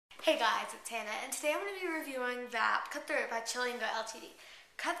Hey guys, it's Hannah, and today I'm going to be reviewing the app Cut the Rope by Chillingo Ltd.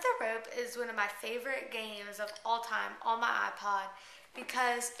 Cut the Rope is one of my favorite games of all time on my iPod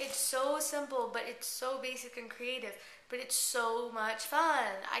because it's so simple, but it's so basic and creative, but it's so much fun.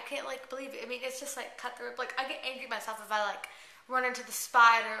 I can't believe it. I mean, it's just like cut the rope. Like, I get angry at myself if I run into the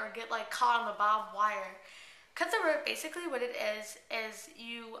spider or get caught on the barbed wire. Cut the Rope, basically what it is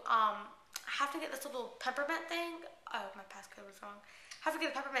you have to get this little peppermint thing. Oh, my passcode was wrong. Have to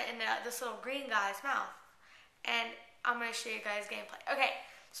get a peppermint in this little green guy's mouth. And I'm going to show you guys gameplay. Okay,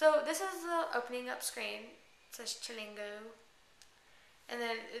 so this is the opening up screen. It says Chillingo. And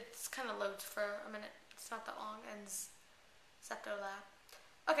then it's kind of loads for a minute. It's not that long. And Septo Lab.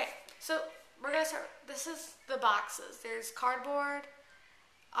 Okay, so we're going to start. This is the boxes. There's cardboard,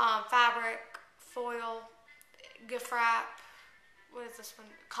 fabric, foil, gift wrap. What is this one?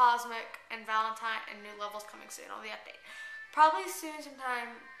 Cosmic and Valentine, and new levels coming soon on the update. Probably soon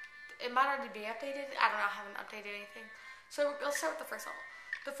sometime. It might already be updated. I don't know. I haven't updated anything. So let's start with the first level.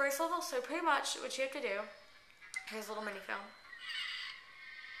 The first level, so pretty much what you have to do, here's a little mini film.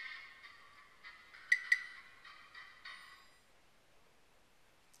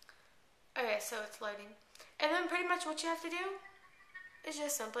 Okay, so it's loading. And then pretty much what you have to do is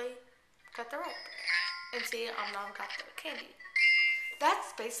just simply cut the rope. And see, I'm not got the candy.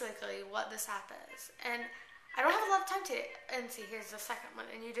 That's basically what this app is. And I don't have a lot of time to, and see, here's the second one,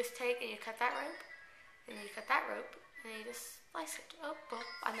 and you just take and you cut that rope, and you cut that rope, and you just slice it. Oh, well,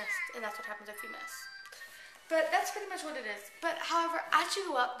 I missed, and that's what happens if you miss. But that's pretty much what it is. But however, as you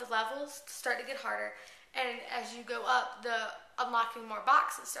go up, the levels start to get harder, and as you go up, the unlocking more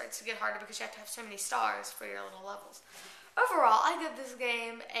boxes starts to get harder because you have to have so many stars for your little levels. Overall, I give this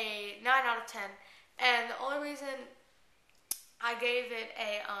game a 9 out of 10, and the only reason I gave it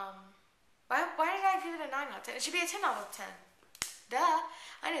a, why did I give it a 9 out of 10? It should be a 10 out of 10. Duh,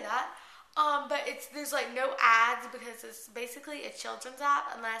 I knew that. But there's no ads because it's basically a children's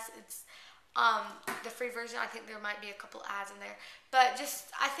app unless it's the free version. I think there might be a couple ads in there. But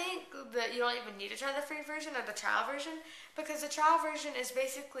I think that you don't even need to try the free version or the trial version because the trial version is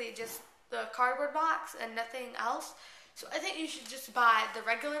basically just the cardboard box and nothing else. So I think you should just buy the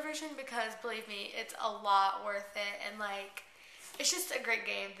regular version because, believe me, it's a lot worth it. And it's just a great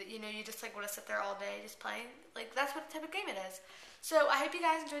game that, you just want to sit there all day just playing. That's what type of game it is. So I hope you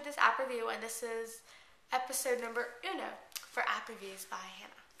guys enjoyed this app review, and this is episode number 1 for app reviews by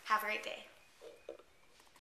Hannah. Have a great day.